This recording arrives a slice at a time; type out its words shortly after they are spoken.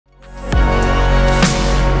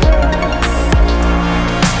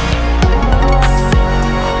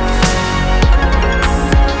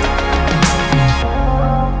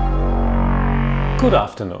Good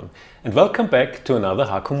afternoon and welcome back to another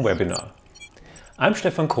HAKOM webinar. I'm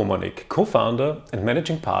Stefan Komornyik, co-founder and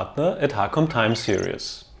managing partner at HAKOM Time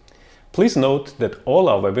Series. Please note that all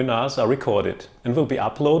our webinars are recorded and will be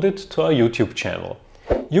uploaded to our YouTube channel.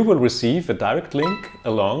 You will receive a direct link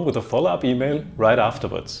along with a follow-up email right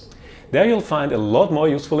afterwards. There you'll find a lot more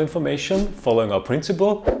useful information following our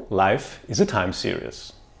principle, life is a time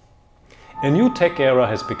series. A new tech era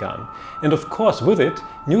has begun, and of course with it,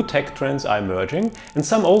 new tech trends are emerging and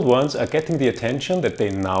some old ones are getting the attention that they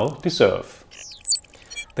now deserve.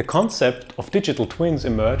 The concept of digital twins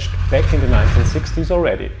emerged back in the 1960s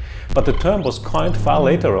already, but the term was coined far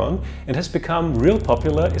later on and has become real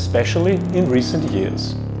popular, especially in recent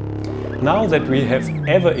years. Now that we have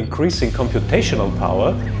ever-increasing computational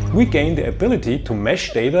power, we gain the ability to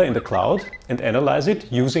mesh data in the cloud and analyze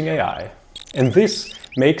it using AI. And this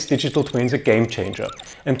makes digital twins a game changer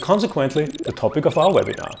and consequently the topic of our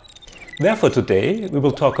webinar. Therefore today we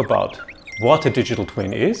will talk about what a digital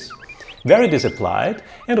twin is, where it is applied,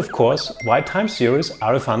 and of course why time series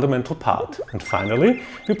are a fundamental part. And finally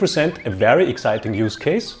we present a very exciting use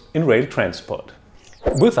case in rail transport.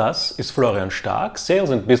 With us is Florian Stark, sales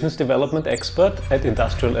and business development expert at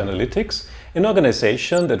Industrial Analytics, an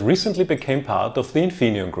organization that recently became part of the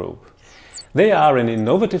Infineon Group. They are an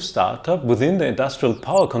innovative startup within the industrial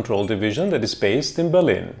power control division that is based in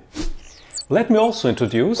Berlin. Let me also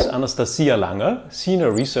introduce Anastasia Langer,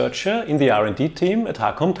 senior researcher in the R&D team at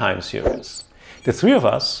HAKOM Time Series. The three of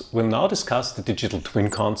us will now discuss the digital twin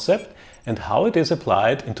concept and how it is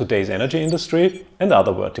applied in today's energy industry and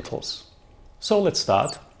other verticals. So let's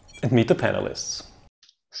start and meet the panelists.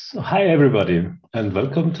 So, hi everybody and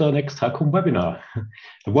welcome to our next HAKOM webinar.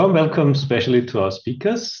 A warm welcome especially to our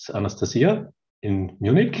speakers, Anastasia in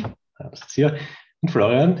Munich, Anastasia and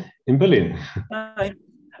Florian in Berlin. Hi.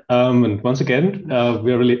 And once again,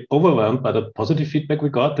 we are really overwhelmed by the positive feedback we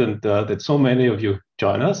got and that so many of you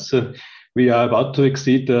join us. We are about to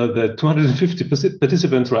exceed the 250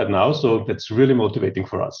 participants right now, so that's really motivating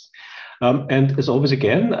for us. And as always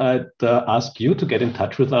again, I'd ask you to get in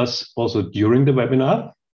touch with us also during the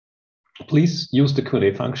webinar. Please use the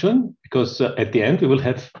Q&A function because at the end we will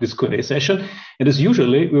have this Q&A session, and as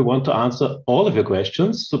usually we want to answer all of your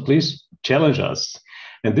questions, so please challenge us.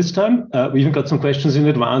 And this time we even got some questions in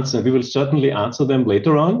advance and we will certainly answer them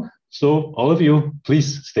later on, so all of you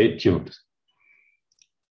please stay tuned.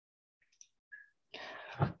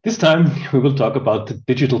 This time we will talk about the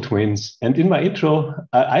digital twins, and in my intro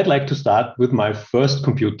I'd like to start with my first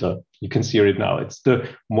computer. You can see it now. It's the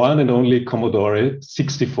one and only Commodore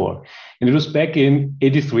 64, and it was back in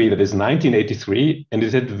 83, that is 1983, and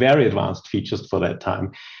it had very advanced features for that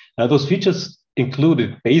time. Those features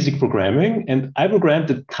included basic programming, and I programmed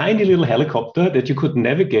a tiny little helicopter that you could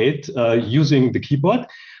navigate using the keyboard,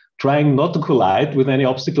 trying not to collide with any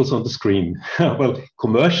obstacles on the screen. Well,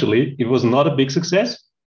 commercially, it was not a big success,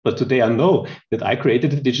 but today I know that I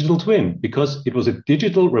created a digital twin because it was a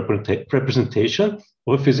digital representation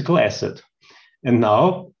of a physical asset. And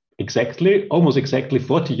now, almost exactly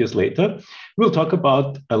 40 years later, we'll talk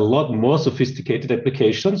about a lot more sophisticated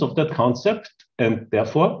applications of that concept. And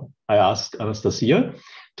therefore, I asked Anastasia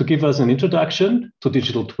to give us an introduction to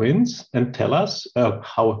digital twins and tell us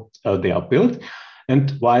how they are built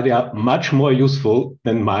and why they are much more useful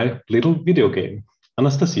than my little video game.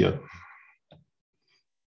 Anastasia.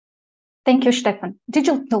 Thank you, Stefan.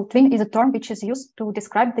 Digital twin is a term which is used to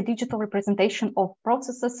describe the digital representation of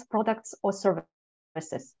processes, products, or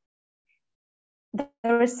services.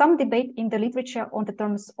 There is some debate in the literature on the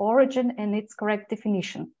term's origin and its correct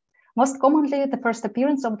definition. Most commonly, the first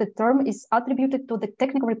appearance of the term is attributed to the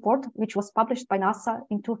technical report which was published by NASA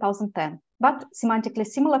in 2010. But semantically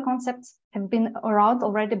similar concepts have been around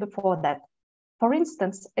already before that. For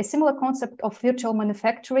instance, a similar concept of virtual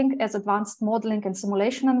manufacturing as advanced modeling and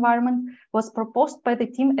simulation environment was proposed by the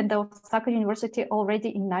team at the Osaka University already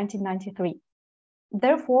in 1993.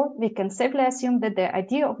 Therefore, we can safely assume that the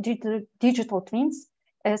idea of digital twins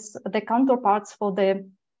as the counterparts for the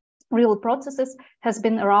real processes has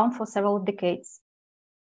been around for several decades.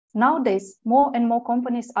 Nowadays, more and more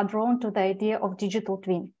companies are drawn to the idea of digital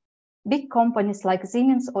twin. Big companies like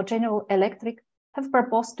Siemens or General Electric have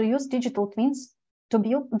proposed to use digital twins to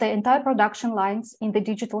build the entire production lines in the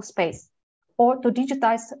digital space, or to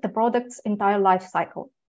digitize the product's entire life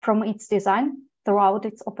cycle, from its design throughout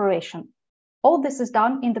its operation. All this is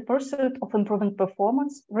done in the pursuit of improving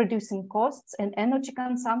performance, reducing costs and energy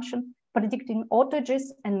consumption, predicting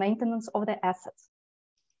outages and maintenance of the assets.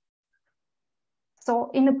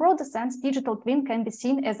 So in a broader sense, digital twin can be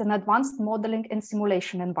seen as an advanced modeling and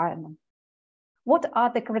simulation environment. What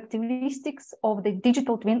are the characteristics of the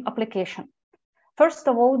digital twin application? First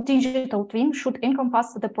of all, digital twin should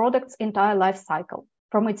encompass the product's entire life cycle,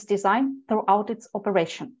 from its design throughout its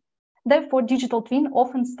operation. Therefore, digital twin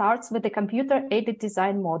often starts with a computer-aided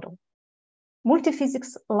design model.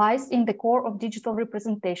 Multiphysics lies in the core of digital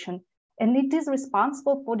representation, and it is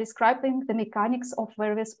responsible for describing the mechanics of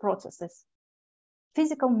various processes.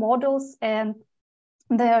 Physical models and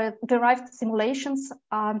their derived simulations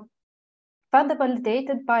are further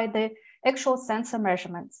validated by the actual sensor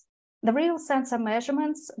measurements. The real sensor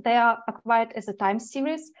measurements, they are acquired as a time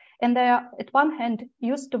series, and they are, at one hand,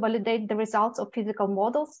 used to validate the results of physical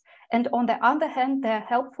models, and on the other hand, they are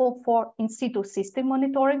helpful for in situ system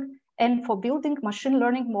monitoring and for building machine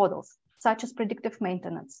learning models, such as predictive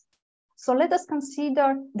maintenance. So let us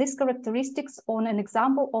consider these characteristics on an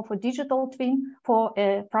example of a digital twin for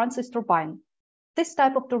a Francis turbine. This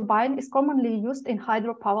type of turbine is commonly used in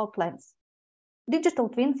hydropower plants. Digital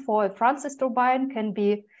twin for a Francis turbine can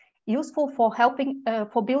be useful for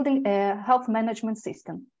building a health management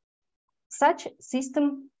system. Such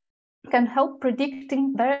system can help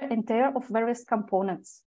predicting wear and tear of various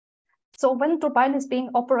components. So when turbine is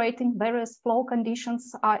being operating, various flow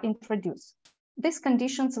conditions are introduced. These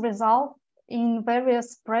conditions result in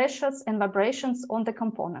various pressures and vibrations on the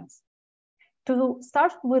components. To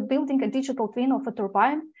start with building a digital twin of a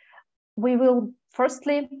turbine, we will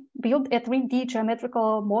firstly build a 3D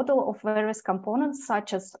geometrical model of various components,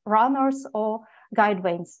 such as runners or guide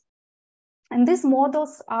vanes. And these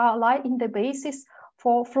models lie in the basis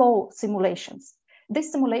for flow simulations.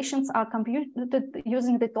 These simulations are computed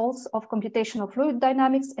using the tools of computational fluid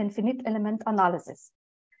dynamics and finite element analysis.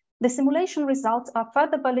 The simulation results are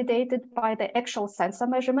further validated by the actual sensor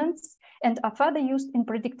measurements and are further used in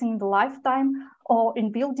predicting the lifetime or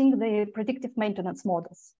in building the predictive maintenance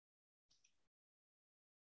models.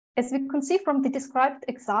 As we can see from the described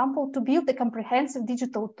example, to build a comprehensive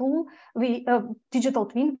digital twin, we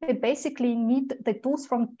basically need the tools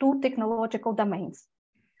from two technological domains.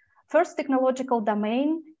 First technological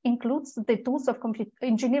domain includes the tools of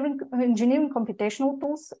engineering computational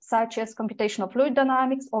tools, such as computational fluid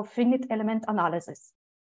dynamics or finite element analysis.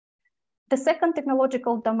 The second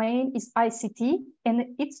technological domain is ICT,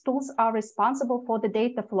 and its tools are responsible for the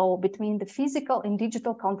data flow between the physical and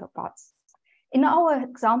digital counterparts. In our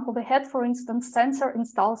example, we had, for instance, sensor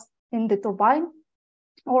installed in the turbine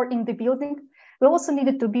or in the building. We also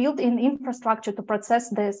needed to build in infrastructure to process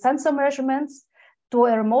the sensor measurements to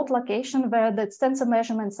a remote location where the sensor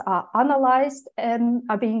measurements are analyzed and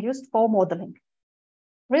are being used for modeling.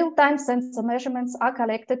 Real-time sensor measurements are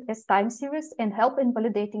collected as time series and help in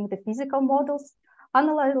validating the physical models,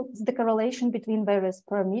 analyze the correlation between various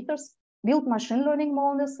parameters, build machine learning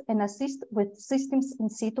models, and assist with systems in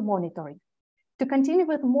situ monitoring. To continue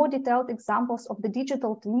with more detailed examples of the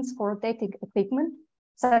digital twins for rotating equipment,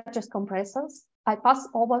 such as compressors, I pass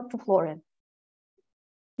over to Florian.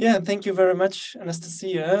 Yeah, thank you very much,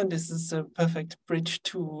 Anastasia. This is a perfect bridge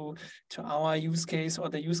to our use case, or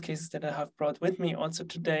the use cases that I have brought with me also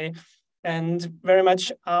today. And very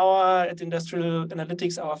much at Industrial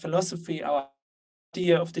Analytics, our philosophy, our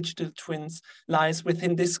idea of digital twins lies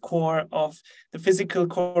within this core of the physical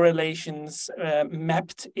correlations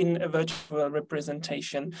mapped in a virtual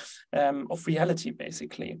representation of reality,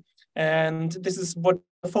 basically. And this is what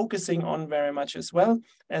we're focusing on very much as well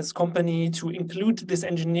as company, to include this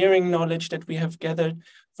engineering knowledge that we have gathered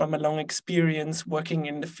from a long experience working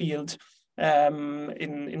in the field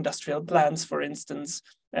in industrial plants, for instance,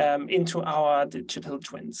 into our digital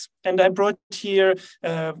twins. And I brought here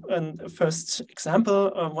a first example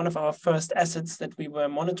of one of our first assets that we were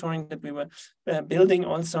monitoring, that we were building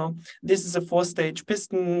also. This is a 4-stage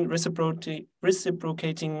piston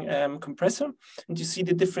reciprocating compressor. And you see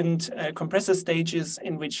the different compressor stages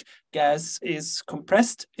in which gas is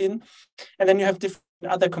compressed in. And then you have different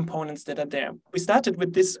other components that are there. We started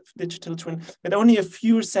with this digital twin with only a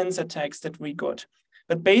few sensor tags that we got.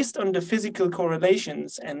 But based on the physical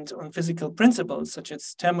correlations and on physical principles, such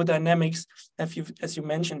as thermodynamics, as you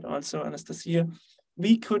mentioned also, Anastasia,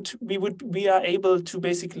 we are able to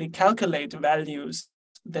basically calculate values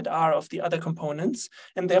that are of the other components,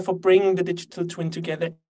 and therefore bring the digital twin together,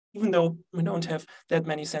 even though we don't have that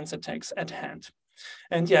many sensor tags at hand.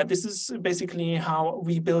 And yeah, this is basically how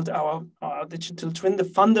we build our digital twin. The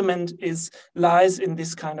fundament lies in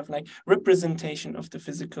this kind of like representation of the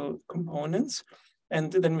physical components.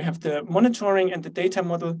 And then we have the monitoring and the data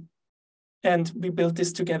model. And we built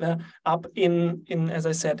this together up in, as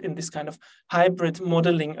I said, in this kind of hybrid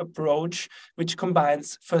modeling approach, which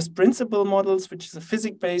combines first principle models, which is a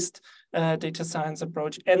physics-based data science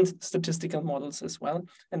approach, and statistical models as well.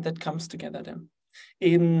 And that comes together then.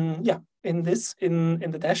 in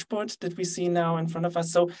the dashboard that we see now in front of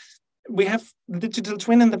us. So we have the digital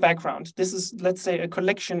twin in the background. This is, let's say, a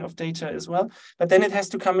collection of data as well, but then it has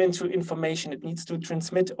to come into information. It needs to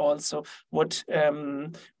transmit also what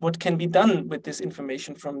can be done with this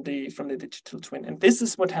information from the digital twin. And this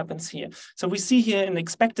is what happens here. So we see here an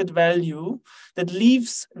expected value that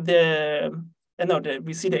leaves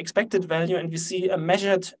we see the expected value, and we see a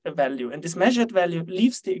measured value, and this measured value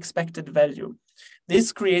leaves the expected value.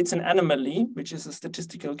 This creates an anomaly, which is a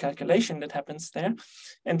statistical calculation that happens there.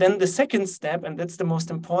 And then the second step, and that's the most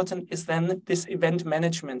important, is then this event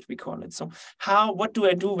management, we call it. So what do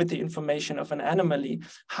I do with the information of an anomaly?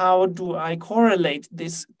 How do I correlate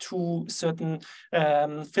this to certain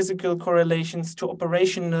physical correlations, to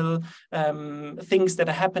operational things that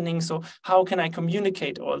are happening? So how can I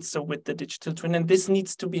communicate also with the digital twin? And this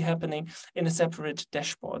needs to be happening in a separate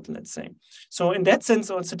dashboard, let's say. So in that sense,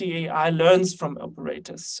 also the AI learns from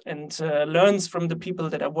operators and learns from the people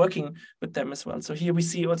that are working with them as well. So here we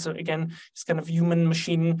see also, again, this kind of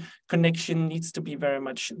human-machine connection needs to be very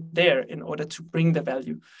much there in order to bring the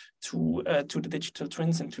value to the digital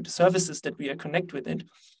twins and to the services that we connect with it.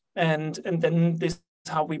 And then this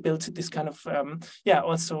how we built this kind of,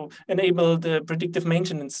 also enable the predictive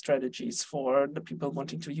maintenance strategies for the people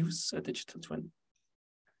wanting to use a digital twin.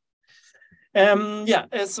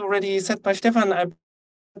 As already said by Stefan, I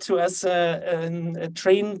to us a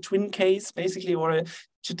train twin case, basically, or a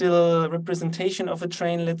digital representation of a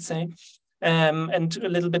train, let's say, and a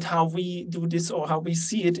little bit how we do this or how we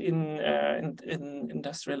see it in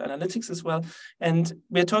industrial analytics as well. And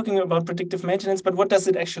we're talking about predictive maintenance, but what does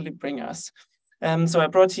it actually bring us? So I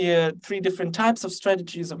brought here 3 different types of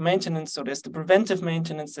strategies of maintenance. So there's the preventive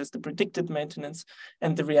maintenance, there's the predicted maintenance,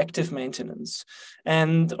 and the reactive maintenance.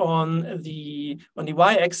 And on the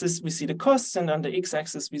y-axis, we see the costs, and on the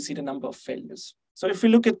x-axis, we see the number of failures. So if we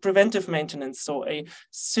look at preventive maintenance, so a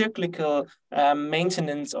cyclical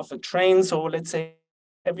maintenance of a train, so let's say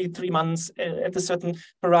every 3 months at a certain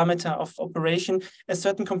parameter of operation, a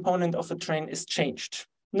certain component of a train is changed.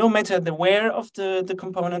 No matter the wear of the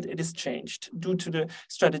component, it is changed due to the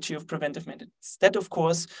strategy of preventive maintenance. That, of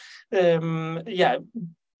course, the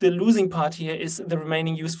losing part here is the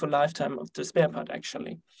remaining useful lifetime of the spare part,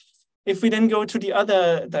 actually. If we then go to the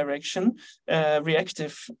other direction,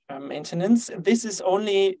 reactive maintenance, this is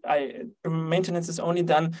only, maintenance is only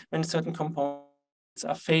done when certain components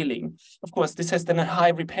are failing. Of course, this has then a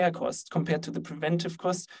high repair cost compared to the preventive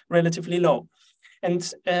cost, relatively low.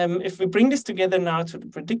 And if we bring this together now to the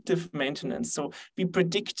predictive maintenance, so we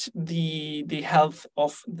predict the health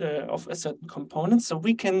of a certain component. So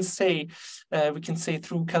we can say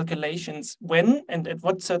through calculations when and at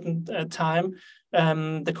what certain time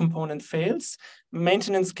the component fails.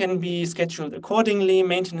 Maintenance can be scheduled accordingly.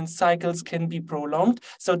 Maintenance cycles can be prolonged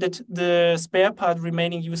so that the spare part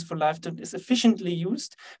remaining useful lifetime is efficiently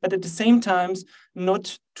used, but at the same time,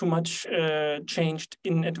 not too much changed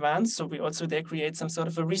in advance. So we also there create some sort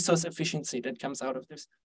of a resource efficiency that comes out of this.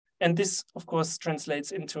 And this, of course,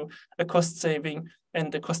 translates into a cost saving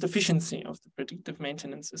and the cost efficiency of the predictive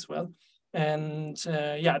maintenance as well. And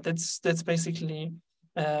that's basically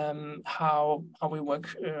how we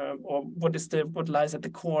work, or what lies at the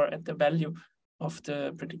core, at the value of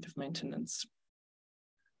the predictive maintenance.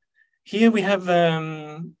 Here we have,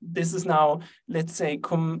 this is now, let's say,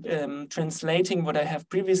 translating what I have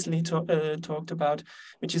previously talked about,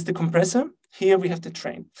 which is the compressor. Here we have the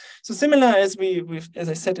train. So similar as as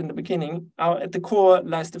I said in the beginning, at the core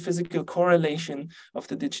lies the physical correlation of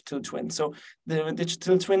the digital twin. So the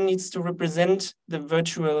digital twin needs to represent the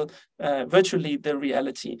virtually the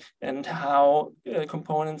reality and how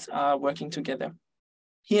components are working together.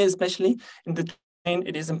 Here, especially in the train,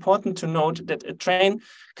 it is important to note that a train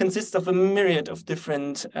consists of a myriad of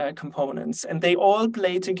different components, and they all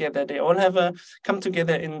play together. They all come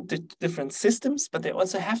together in different systems, but they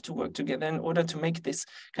also have to work together in order to make this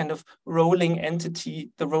kind of rolling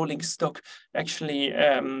entity, the rolling stock, actually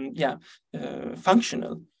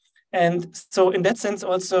functional. And so in that sense,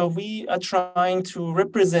 also, we are trying to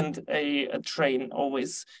represent a train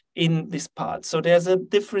always in this part. So there's a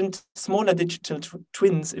different smaller digital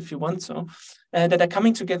twins, if you want so, that are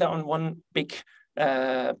coming together on one big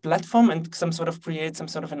platform and create some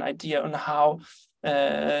sort of an idea on how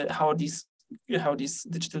these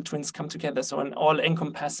digital twins come together. So an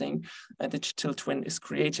all-encompassing digital twin is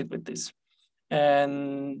created with this.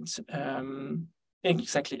 And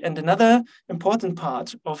exactly. And another important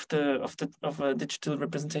part of a digital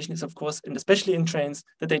representation is, of course, and especially in trains,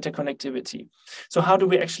 the data connectivity. So how do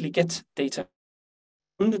we actually get data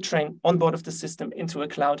from the train on board of the system into a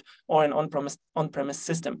cloud or an on-premise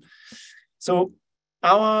system? So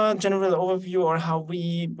our general overview, or how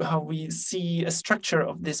we see a structure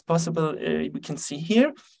of this possible, we can see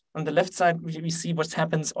here. On the left side, we see what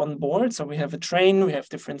happens on board. So we have a train, we have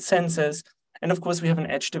different sensors, and of course we have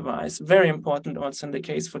an edge device, very important also in the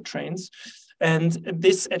case for trains. And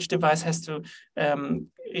this edge device has to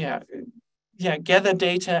gather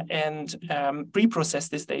data and pre-process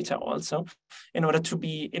this data also in order to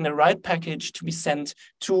be in the right package to be sent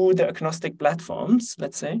to the agnostic platforms,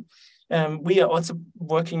 let's say. We are also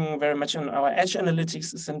working very much on our edge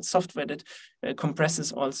analytics and software that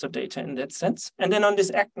compresses also data in that sense. And then on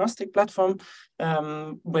this agnostic platform,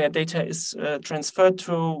 where data is transferred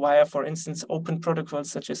to via, for instance, open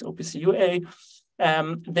protocols such as OPC UA,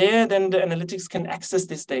 there then the analytics can access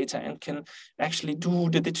this data and can actually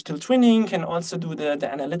do the digital twinning, can also do the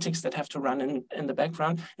analytics that have to run in the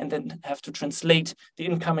background, and then have to translate the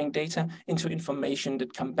incoming data into information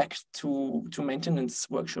that come back to maintenance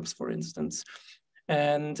workshops, for instance.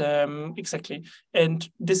 And exactly. And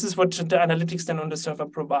this is what the analytics then on the server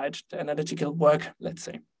provide, the analytical work, let's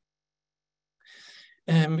say.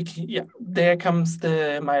 There comes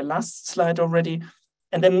my last slide already.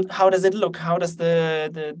 And then how does it look? How does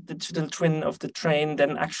the digital twin of the train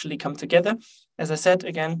then actually come together? As I said,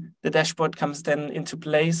 again, the dashboard comes then into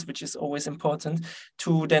place, which is always important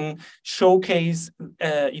to then showcase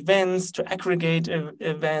events, to aggregate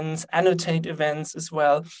events, annotate events as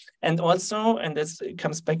well. And also, and this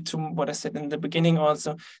comes back to what I said in the beginning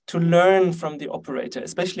also, to learn from the operator,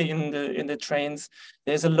 especially in the trains.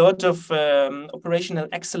 There's a lot of operational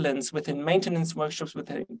excellence within maintenance workshops,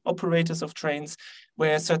 within operators of trains,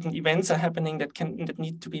 where certain events are happening that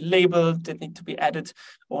need to be labeled, that need to be added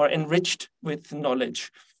or enriched with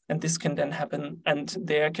knowledge. And this can then happen, and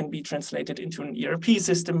there can be translated into an ERP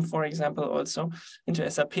system, for example, also into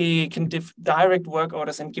SAP, can give direct work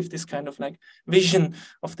orders and give this kind of like vision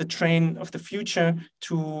of the train of the future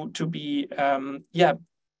to be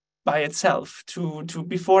by itself, to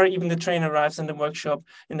before even the train arrives in the workshop,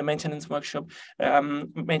 in the maintenance workshop,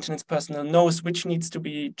 maintenance personnel knows which needs to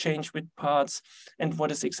be changed with parts and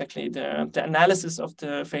what is exactly the analysis of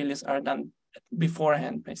the failures are done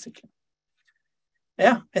beforehand, basically.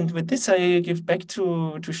 Yeah, and with this, I give back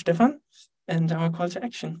to Stefan and our call to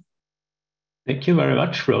action. Thank you very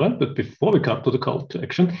much, Florian. But before we come to the call to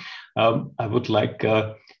action, I would like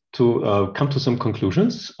to come to some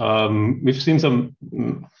conclusions. We've seen some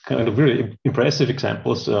kind of really impressive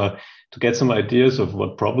examples to get some ideas of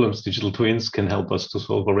what problems digital twins can help us to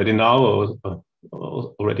solve already now or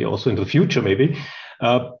already also in the future, maybe.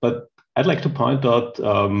 But I'd like to point out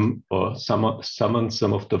or summon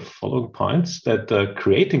some of the following points that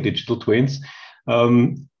creating digital twins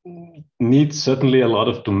needs certainly a lot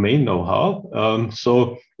of domain know-how.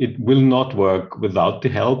 So it will not work without the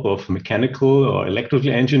help of mechanical or electrical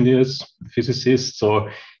engineers, physicists,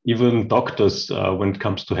 or even doctors when it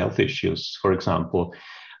comes to health issues, for example.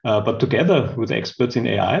 But together with experts in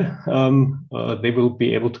AI, they will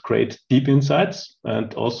be able to create deep insights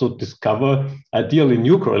and also discover ideally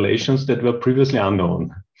new correlations that were previously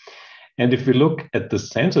unknown. And if we look at the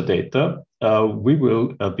sensor data, we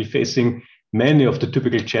will be facing many of the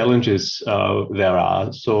typical challenges there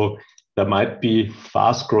are. So there might be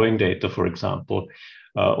fast growing data, for example,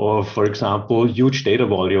 or for example, huge data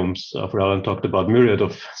volumes. Florian talked about myriad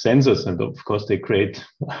of sensors, and of course they create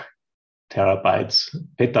terabytes,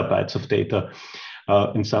 petabytes of data.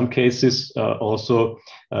 In some cases, also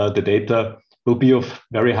the data will be of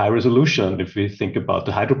very high resolution if we think about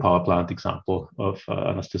the hydropower plant example of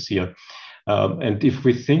Anastasia. And if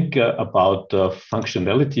we think about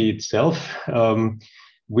functionality itself,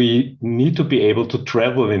 we need to be able to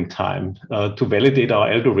travel in time to validate our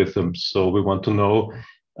algorithms. So we want to know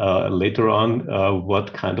later on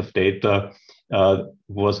what kind of data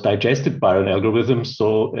was digested by an algorithm,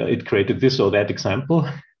 so it created this or that example.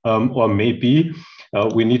 Or maybe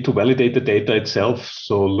we need to validate the data itself,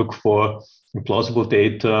 so look for implausible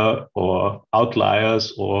data or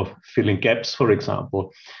outliers or filling gaps, for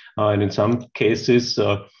example. And in some cases,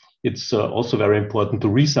 it's also very important to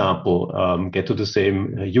resample, get to the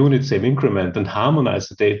same unit, same increment, and harmonize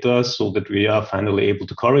the data so that we are finally able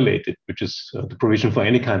to correlate it, which is the provision for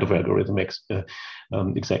any kind of algorithm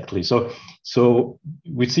exactly. So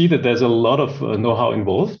we see that there's a lot of know-how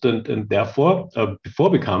involved, and therefore, before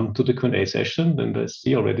we come to the Q&A session, and I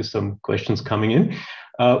see already some questions coming in,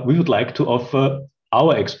 we would like to offer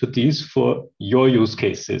our expertise for your use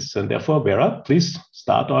cases. And therefore, Vera, please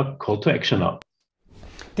start our call to action now.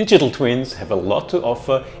 Digital twins have a lot to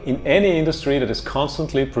offer in any industry that is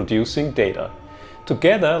constantly producing data.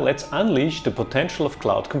 Together, let's unleash the potential of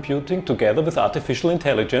cloud computing together with artificial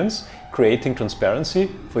intelligence, creating transparency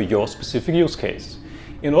for your specific use case.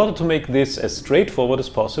 In order to make this as straightforward as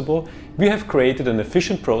possible, we have created an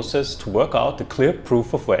efficient process to work out a clear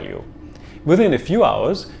proof of value. Within a few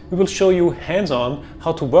hours, we will show you hands-on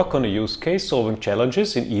how to work on a use case solving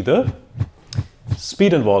challenges in either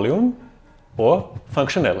speed and volume or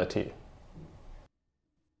functionality.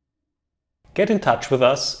 Get in touch with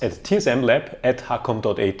us at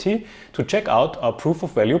tsmlab@hakom.at to check out our proof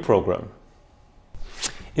of value program.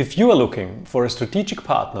 If you are looking for a strategic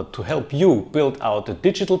partner to help you build out a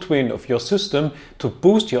digital twin of your system to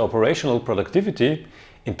boost your operational productivity,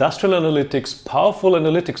 Industrial Analytics' powerful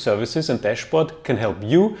analytics services and dashboard can help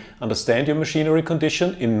you understand your machinery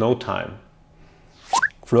condition in no time.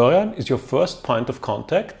 Florian is your first point of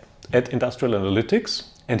contact at Industrial Analytics,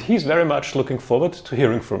 and he's very much looking forward to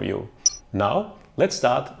hearing from you. Now, let's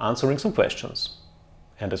start answering some questions.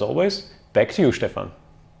 And as always, back to you, Stefan.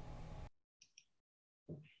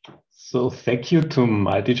 So thank you to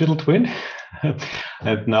my digital twin.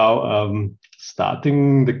 And now,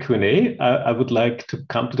 starting the Q&A, I would like to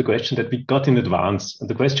come to the question that we got in advance. And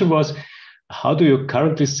the question was, how do you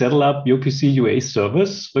currently settle up your OPC UA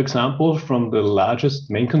servers, for example, from the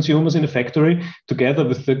largest main consumers in the factory, together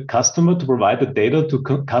with the customer to provide the data to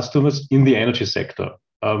customers in the energy sector?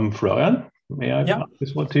 Florian, may I ask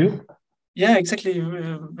this one to you? Yeah, exactly.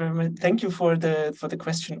 Thank you for the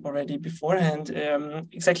question already beforehand.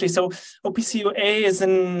 Exactly. So OPC UA is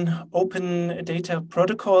an open data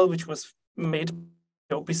protocol which was made by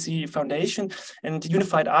the OPC Foundation, and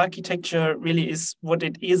unified architecture really is what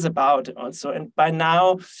it is about also. And by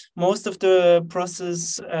now, most of the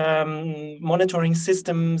process monitoring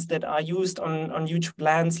systems that are used on huge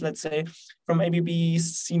plants, let's say from ABB,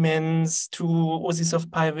 Siemens to Osisoft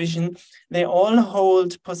PyVision, they all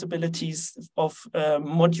hold possibilities of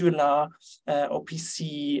modular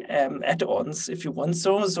OPC add-ons, if you want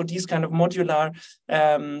so. So these kind of modular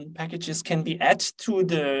packages can be added to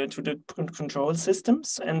the control systems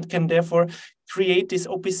and can therefore create these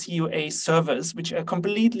OPC UA servers, which are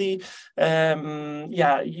completely,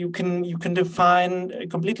 you can define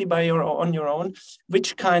completely on your own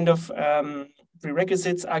which kind of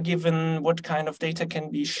prerequisites are given, what kind of data can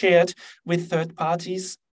be shared with third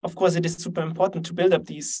parties. Of course, it is super important to build up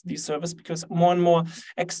these servers because more and more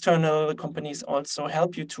external companies also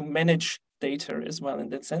help you to manage data as well in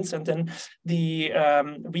that sense. And then we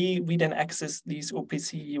then access these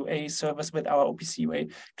OPC UA servers with our OPC UA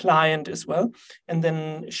client as well, and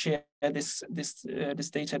then share this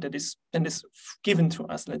data that is given to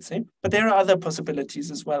us, let's say. But there are other possibilities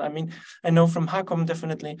as well. I mean, I know from HAKOM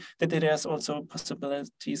definitely that there's also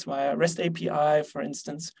possibilities via REST API, for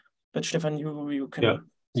instance. But Stefan, you can.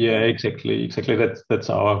 Yeah, exactly. That's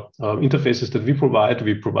our interfaces that we provide.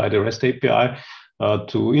 We provide a REST API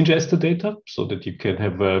to ingest the data so that you can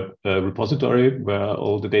have a repository where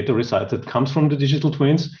all the data resides that comes from the digital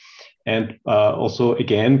twins. And also,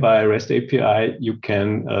 again, by REST API, you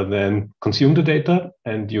can then consume the data,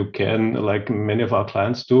 and you can, like many of our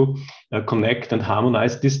clients do, connect and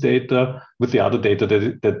harmonize this data with the other data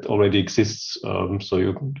that already exists. So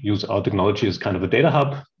you use our technology as kind of a data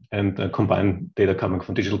hub and combine data coming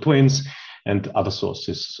from digital twins and other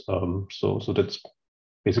sources. So that's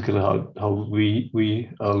basically how we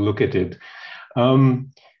look at it.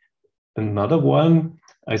 Another one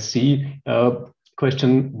I see.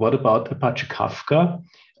 Question, what about Apache Kafka?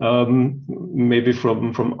 Maybe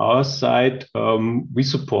from our side, we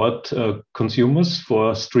support consumers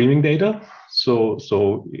for streaming data. So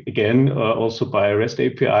again, also by REST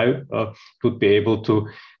API, would be able to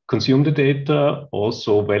consume the data,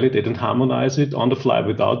 also validate and harmonize it on the fly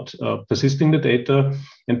without persisting the data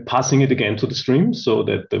and passing it again to the stream, so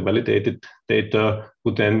that the validated data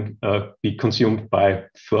would then be consumed by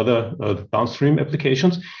further downstream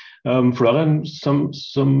applications. Florian, some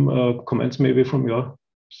comments maybe from your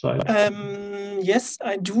side? Yes,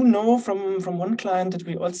 I do know from one client that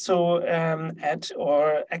we also add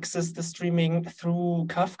or access the streaming through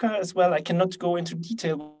Kafka as well. I cannot go into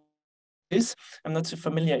detail. I'm not so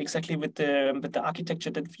familiar exactly with the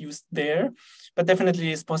architecture that we used there, but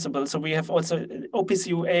definitely is possible. So we have also OPC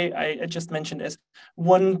UA, I just mentioned as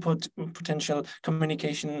one potential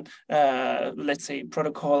communication, let's say,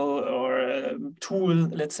 protocol or tool,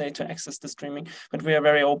 let's say, to access the streaming. But we are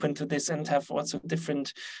very open to this and have also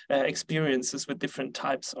different experiences with different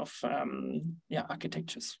types of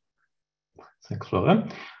architectures. Thanks, Florian.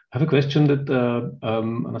 I have a question that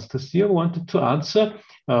Anastasia wanted to answer.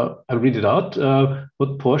 I'll read it out.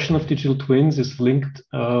 What portion of digital twins is linked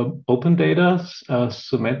open data,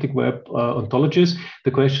 semantic web ontologies?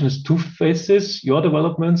 The question is two phases: your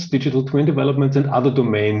developments, digital twin developments, and other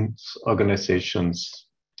domains organizations.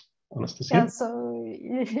 Anastasia? Yeah, so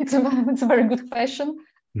it's a very good question.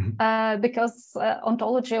 because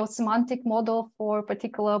ontology or semantic model for a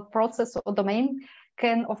particular process or domain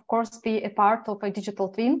can, of course, be a part of a digital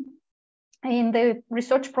twin. In the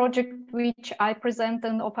research project which I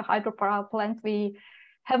presented of a hydropower plant, we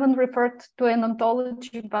haven't referred to an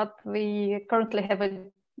ontology, but we currently have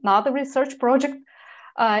another research project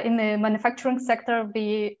in the manufacturing sector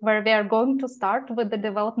where we are going to start with the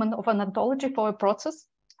development of an ontology for a process.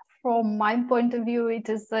 From my point of view, it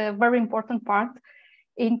is a very important part,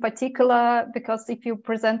 in particular, because if you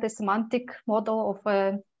present a semantic model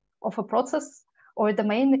of a process or a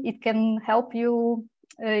domain, it can help you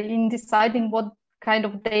in deciding what kind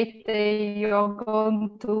of data you're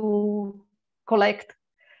going to collect.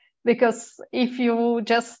 Because if you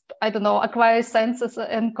just, I don't know, acquire sensors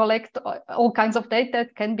and collect all kinds of data,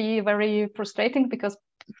 it can be very frustrating because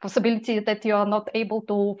possibility that you are not able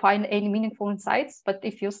to find any meaningful insights. But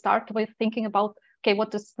if you start with thinking about, okay,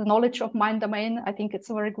 what is the knowledge of my domain? I think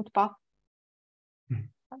it's a very good path.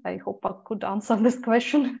 I hope I could answer this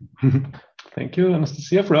question. Thank you,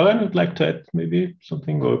 Anastasia. Florian, would like to add maybe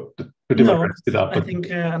something, or pretty much wrapped it up? I think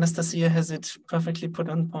Anastasia has it perfectly put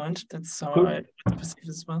on point. That's how cool. I perceive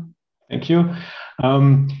as well. Thank you.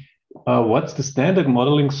 What's the standard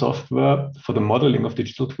modeling software for the modeling of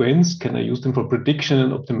digital twins? Can I use them for prediction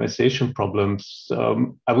and optimization problems?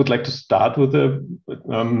 I would like to start with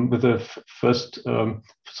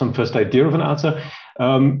some first idea of an answer.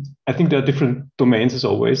 I think there are different domains as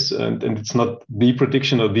always, and it's not the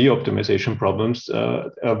prediction or the optimization problems.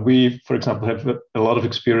 We, for example, have a lot of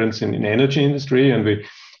experience in energy industry, and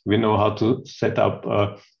we know how to set up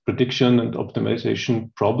prediction and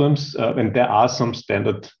optimization problems, and there are some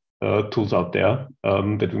standard tools out there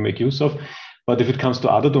that we make use of. But if it comes to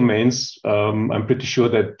other domains, I'm pretty sure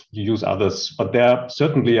that you use others. But there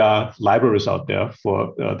certainly are libraries out there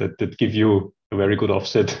for that give you a very good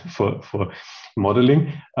offset for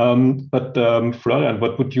modeling. But Florian,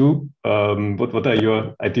 what would you what are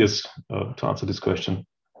your ideas to answer this question?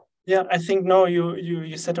 Yeah, I think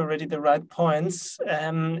you said already the right points.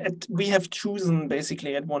 We have chosen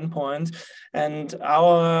basically at one point, and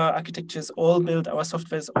our architecture is all built, our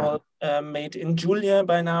software is all made in Julia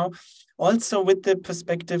by now. Also with the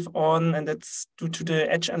perspective on, and that's due to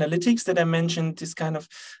the edge analytics that I mentioned, this kind of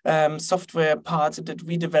software part that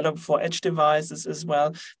we develop for edge devices as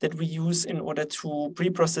well, that we use in order to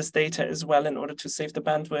pre-process data as well, in order to save the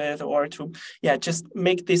bandwidth, or to just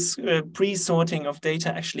make this pre-sorting of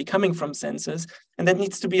data actually coming from sensors. And that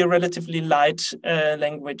needs to be a relatively light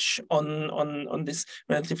language on this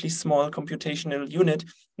relatively small computational unit.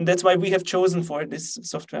 And that's why we have chosen for this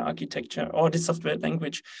software architecture, or this software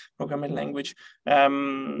language, programming language.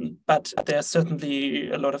 But there are certainly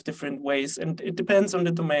a lot of different ways, and it depends on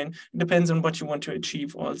the domain. It depends on what you want to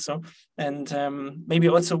achieve also. And maybe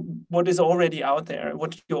also what is already out there,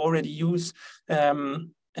 what you already use.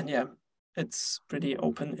 And yeah, it's pretty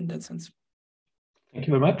open in that sense. Thank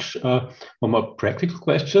you very much. One more practical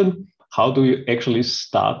question. How do you actually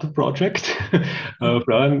start the project?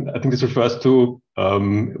 Brian, I think this refers to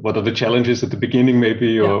what are the challenges at the beginning,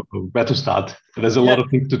 maybe, or where to start. There's a lot of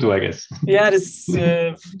things to do, I guess. Yeah,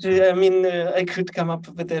 I mean, I could come up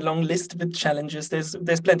with a long list with challenges.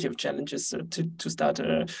 There's plenty of challenges to start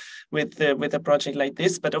with a project like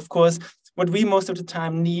this. But of course, what we most of the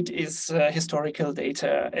time need is historical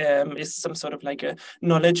data, is some sort of like a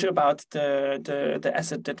knowledge about the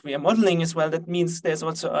asset that we are modeling as well. That means there's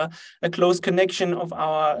also a close connection of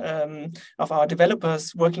our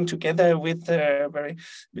developers working together with very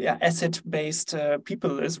asset-based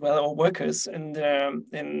people as well, or workers, and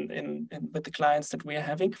with the clients that we are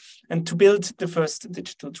having, and to build the first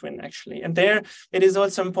digital twin actually. And there, it is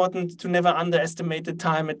also important to never underestimate the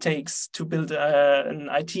time it takes to build an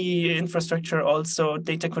IT infrastructure, also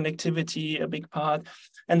data connectivity, a big part.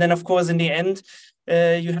 And then of course, in the end,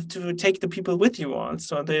 you have to take the people with you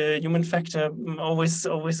also. The human factor, always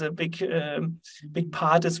a big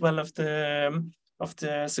part as well of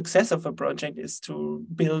the success of a project, is to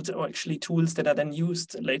build or actually tools that are then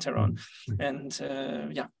used later on. And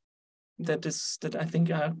that I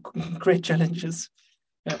think are great challenges.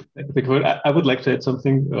 Yeah. I would like to add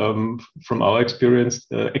something from our experience.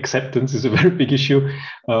 Acceptance is a very big issue.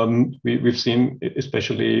 We've seen,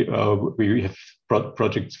 especially we have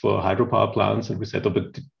projects for hydropower plants, and we set up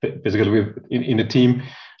basically in a team,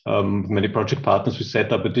 many project partners. We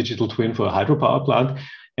set up a digital twin for a hydropower plant,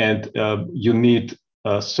 and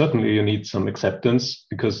certainly you need some acceptance,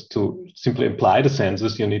 because to simply apply the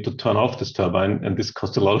sensors, you need to turn off this turbine, and this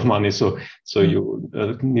costs a lot of money. So you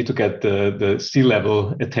need to get the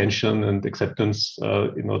C-level attention and acceptance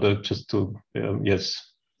in order just to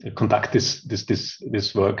conduct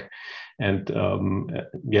this work. And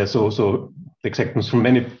yeah, so the acceptance from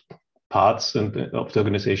many parts and of the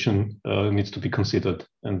organization needs to be considered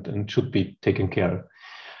and should be taken care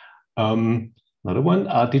of. Another one,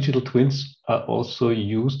 are digital twins also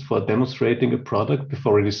used for demonstrating a product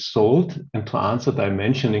before it is sold and to answer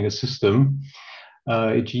dimensioning a system,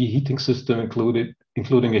 e.g. heating system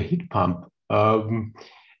including a heat pump?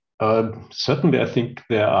 Certainly, I think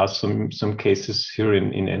there are some cases here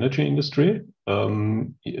in energy industry,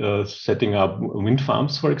 setting up wind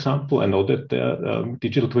farms, for example. I know that there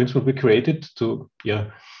digital twins will be created to,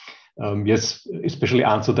 yes, especially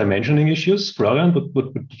answer dimensioning issues. Florian, but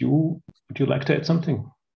would you like to add something?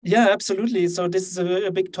 Yeah, absolutely. So this is a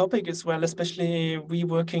big topic as well, especially we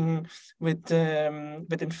working with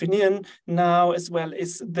Infineon now as well.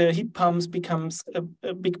 Is the heat pumps becomes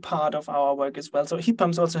a big part of our work as well. So heat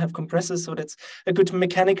pumps also have compressors, so that's a good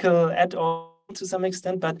mechanical add-on to some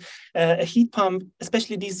extent. But a heat pump,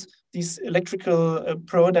 especially these electrical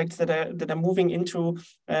products that are moving into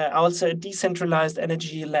also a decentralized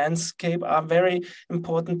energy landscape, are very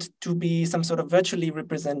important to be some sort of virtually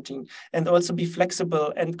representing and also be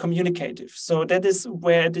flexible and communicative. So that is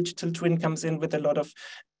where a digital twin comes in with a lot of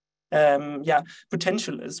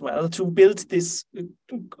potential as well, to build this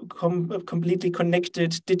completely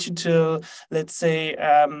connected digital, let's say,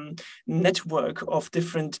 network of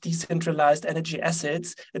different decentralized energy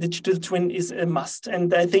assets. A digital twin is a must,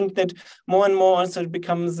 and I think that more and more also it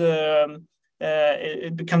becomes a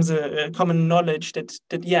common knowledge that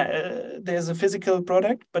there's a physical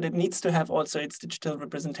product, but it needs to have also its digital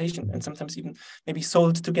representation, and sometimes even maybe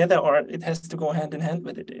sold together, or it has to go hand in hand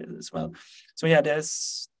with it as well. So yeah,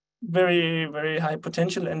 there's very, very high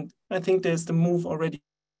potential, and I think there's the move already in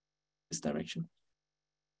this direction.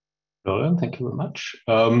 Florian, thank you very much.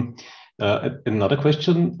 Another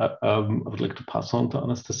question I would like to pass on to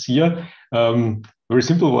Anastasia. Very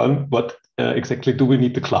simple one. What exactly do we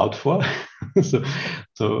need the cloud for? so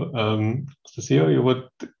Anastasia, you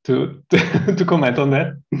want to comment on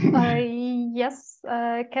that? Yes,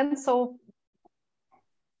 I can. So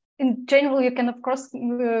in general, you can, of course,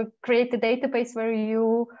 create a database where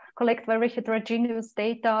you collect very heterogeneous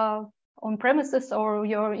data on premises or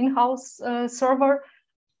your in-house server.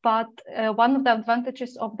 But one of the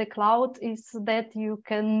advantages of the cloud is that you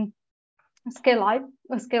can scale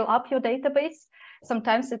up your database.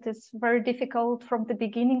 Sometimes it is very difficult from the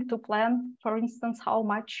beginning to plan, for instance, how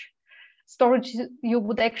much storage you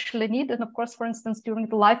would actually need. And of course, for instance, during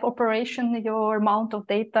the live operation, your amount of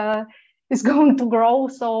data is going to grow.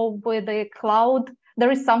 So with the cloud,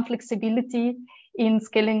 there is some flexibility in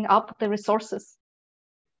scaling up the resources.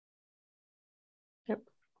 Yep.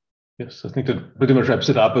 Yes, I think that pretty much wraps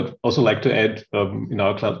it up. But also like to add, in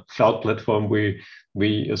our cloud platform, we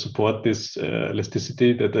support this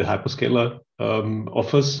elasticity that the hyperscaler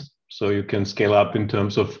offers. So you can scale up in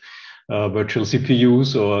terms of virtual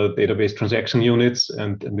CPUs or database transaction units,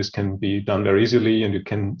 and this can be done very easily, and you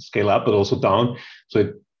can scale up but also down. So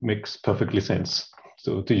it makes perfectly sense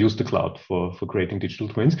to use the cloud for creating digital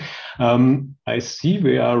twins. I see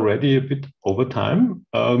we are already a bit over time.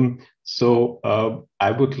 So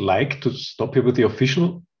I would like to stop here with the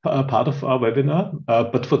official part of our webinar.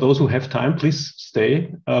 But for those who have time, please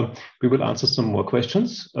stay. We will answer some more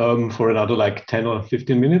questions for another like 10 or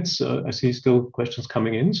 15 minutes. I see still questions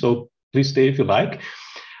coming in. So please stay if you like.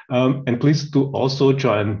 And please do also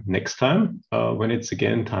join next time when it's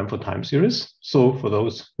again time for time series. So for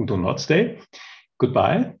those who do not stay,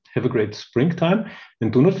 goodbye. Have a great springtime.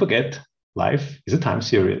 And do not forget, life is a time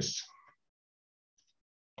series.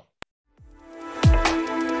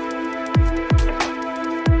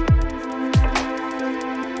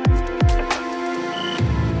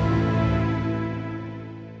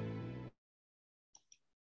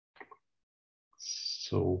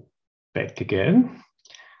 So back again.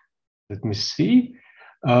 Let me see.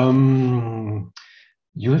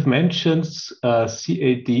 You have mentioned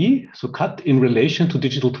CAD, so cut in relation to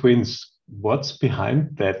digital twins. What's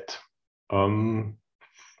behind that? I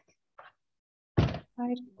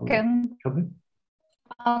can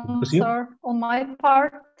answer on my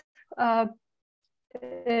part.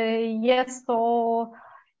 Yes, so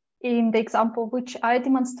in the example which I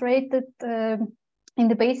demonstrated, in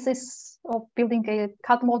the basis of building a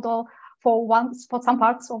CAD model for some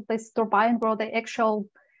parts of this turbine were the actual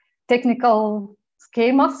technical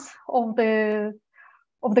schemas of the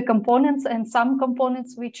components, and some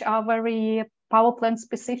components which are very power plant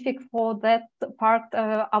specific for that part.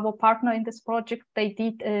 Our partner in this project, they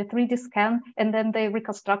did a 3D scan and then they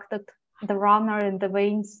reconstructed the runner and the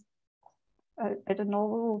vanes. I don't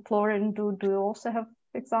know, Florian, do you also have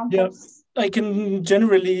examples? Yeah, I can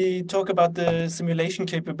generally talk about the simulation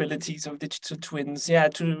capabilities of digital twins. Yeah,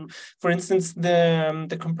 for instance,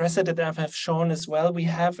 the compressor that I have shown as well, we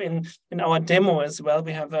have in our demo as well,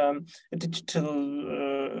 we have a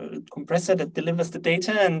digital compressor that delivers the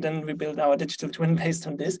data, and then we build our digital twin based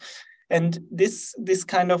on this. And this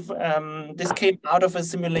kind of this came out of a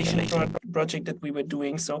simulation project that we were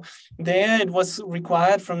doing. So there it was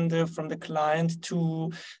required from the client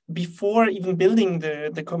to, before even building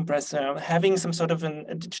the compressor, having some sort of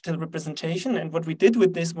a digital representation. And what we did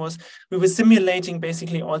with this was we were simulating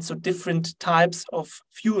basically also different types of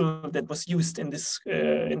fuel that was used in this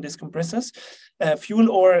compressors,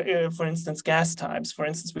 fuel or for instance gas types. For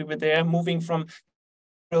instance, we were there moving from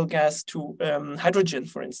gas to hydrogen,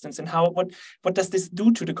 for instance, and what does this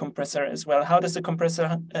do to the compressor as well? How does the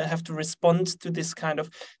compressor have to respond to this kind of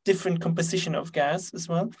different composition of gas as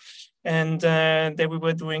well? And there we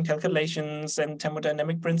were doing calculations and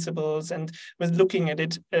thermodynamic principles, and was looking at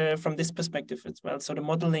it from this perspective as well. So the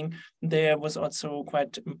modeling there was also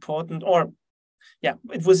quite important, or yeah,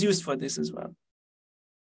 it was used for this as well.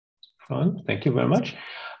 Fine, thank you very much.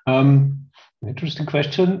 Interesting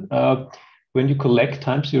question. When you collect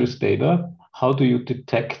time series data, how do you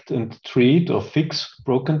detect and treat or fix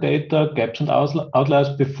broken data, gaps and outliers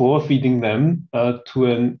before feeding them to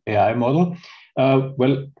an AI model?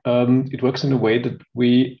 It works in a way that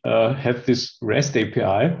we have this REST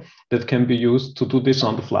API that can be used to do this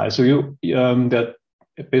on the fly. So there are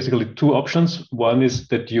basically two options. One is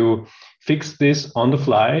that you fix this on the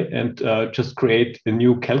fly and just create a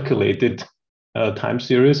new calculated time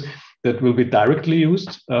series that will be directly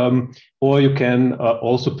used, or you can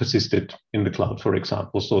also persist it in the cloud, for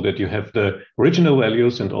example, so that you have the original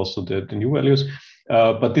values and also the new values.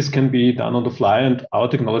 But this can be done on the fly, and our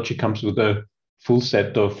technology comes with a full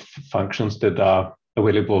set of functions that are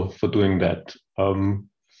available for doing that.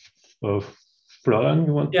 Florian,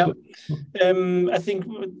 you want to? I think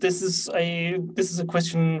this is a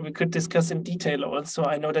question we could discuss in detail also.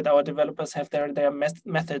 I know that our developers have their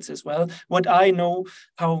methods as well. What I know,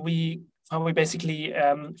 how we basically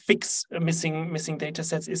fix missing data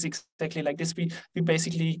sets is exactly like this. We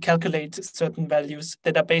basically calculate certain values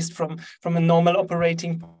that are based from a normal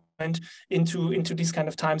operating point into this kind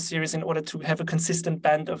of time series in order to have a consistent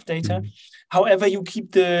band of data. Mm-hmm. However, you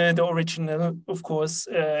keep the original, of course,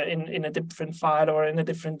 in a different file or in a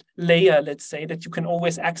different layer, let's say, that you can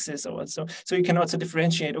always access also. So you can also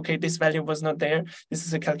differentiate, okay, this value was not there. This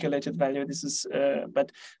is a calculated value. This is,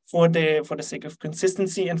 but for the sake of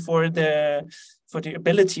consistency and for the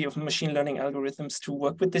ability of machine learning algorithms to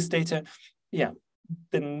work with this data, yeah,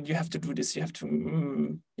 then you have to do this. You have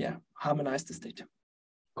to, harmonize this data.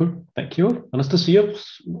 Cool, thank you. Anastasia,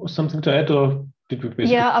 something to add, or did we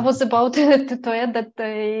basically? Yeah, I was about to add that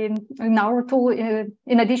in our tool,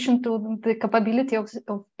 in addition to the capability of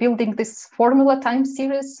building this formula time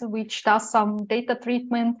series, which does some data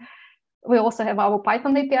treatment, we also have our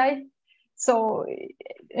Python API. So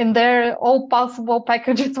in there, all possible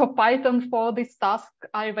packages of Python for this task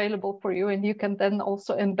are available for you, and you can then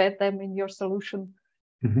also embed them in your solution.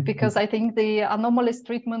 Mm-hmm. Because I think the anomalous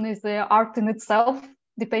treatment is the art in itself.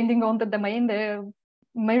 Depending on the domain, there are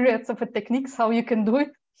myriads of techniques how you can do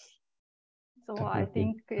it. So definitely. I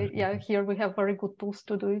think, here we have very good tools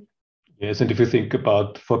to do it. Yes, and if you think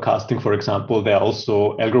about forecasting, for example, there are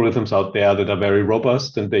also algorithms out there that are very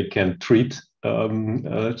robust, and they can treat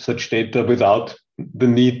such data without the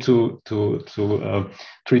need to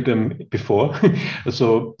treat them before.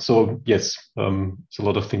 So yes, it's a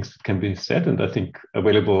lot of things that can be said, and I think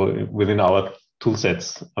available within our tool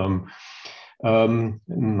sets.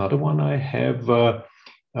 Another one I have,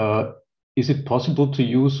 is it possible to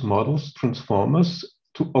use models, transformers,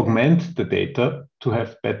 to augment the data to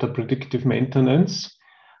have better predictive maintenance?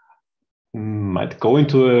 Might go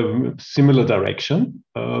into a similar direction,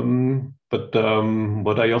 but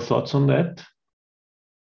what are your thoughts on that?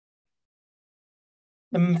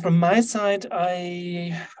 From my side,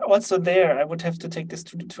 I would have to take this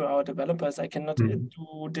to our developers. I cannot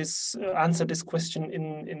answer this question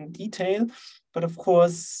in detail, but of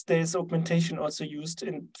course there's augmentation also used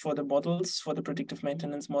for the models, for the predictive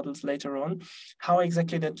maintenance models later on. How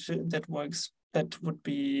exactly that works, that would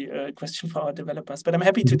be a question for our developers. But I'm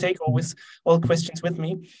happy to take all questions with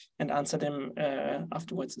me and answer them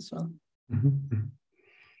afterwards as well. Mm-hmm.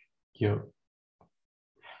 Yeah.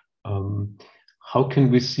 How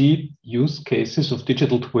can we see use cases of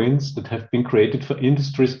digital twins that have been created for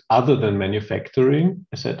industries other than manufacturing,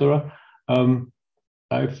 etc.?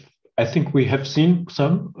 I think we have seen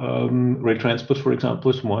some. Rail transport, for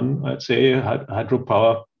example, is one. I'd say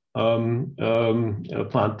hydropower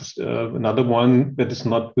plant, another one that is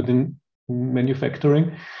not within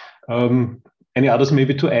manufacturing. Any others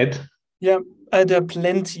maybe to add? Yeah, there are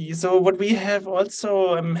plenty. So what we have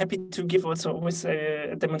also, I'm happy to give also always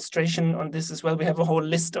a demonstration on this as well. We have a whole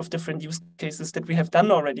list of different use cases that we have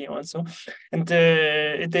done already also. And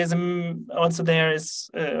there's also there is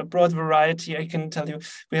a broad variety. I can tell you,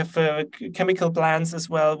 we have chemical plants as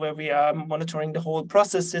well, where we are monitoring the whole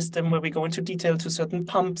process system, where we go into detail to certain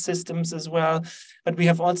pump systems as well. But we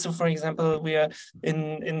have also, for example, we are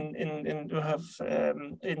in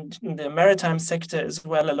the maritime sector as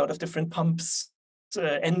well, a lot of different pumps,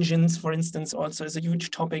 engines, for instance, also is a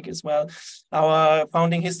huge topic as well. Our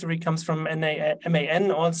founding history comes from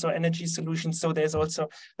MAN, also energy solutions. So there's also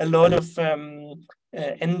a lot of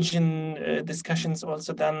engine discussions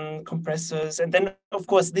also done, compressors, and then of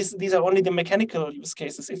course these are only the mechanical use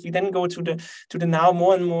cases. If we then go to the now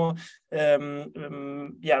more and more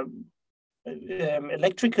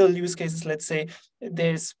electrical use cases, let's say,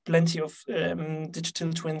 there's plenty of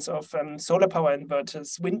digital twins of solar power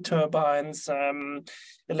inverters, wind turbines,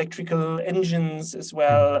 electrical engines as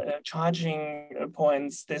well, charging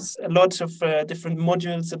points. There's a lot of different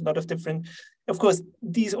modules, a lot of different, of course,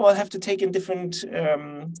 these all have to take in different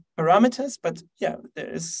parameters, but yeah, there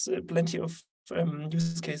is plenty of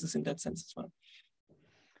use cases in that sense as well.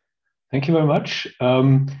 Thank you very much.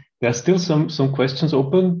 There are still some questions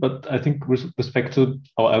open, but I think with respect to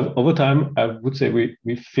our overtime, I would say we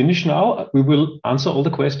finish now. We will answer all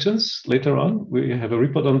the questions later on. We have a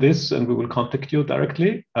report on this, and we will contact you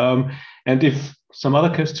directly. And if some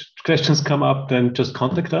other questions come up, then just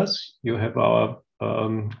contact us. You have our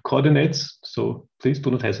coordinates, so please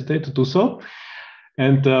do not hesitate to do so.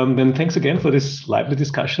 And then thanks again for this lively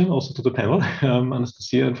discussion, also to the panel,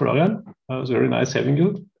 Anastasia and Florian. It was very nice having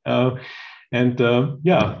you.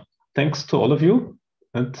 Yeah, thanks to all of you.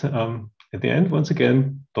 And at the end, once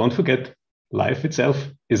again, don't forget, life itself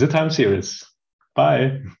is a time series.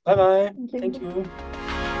 Bye. Bye-bye. Thank you.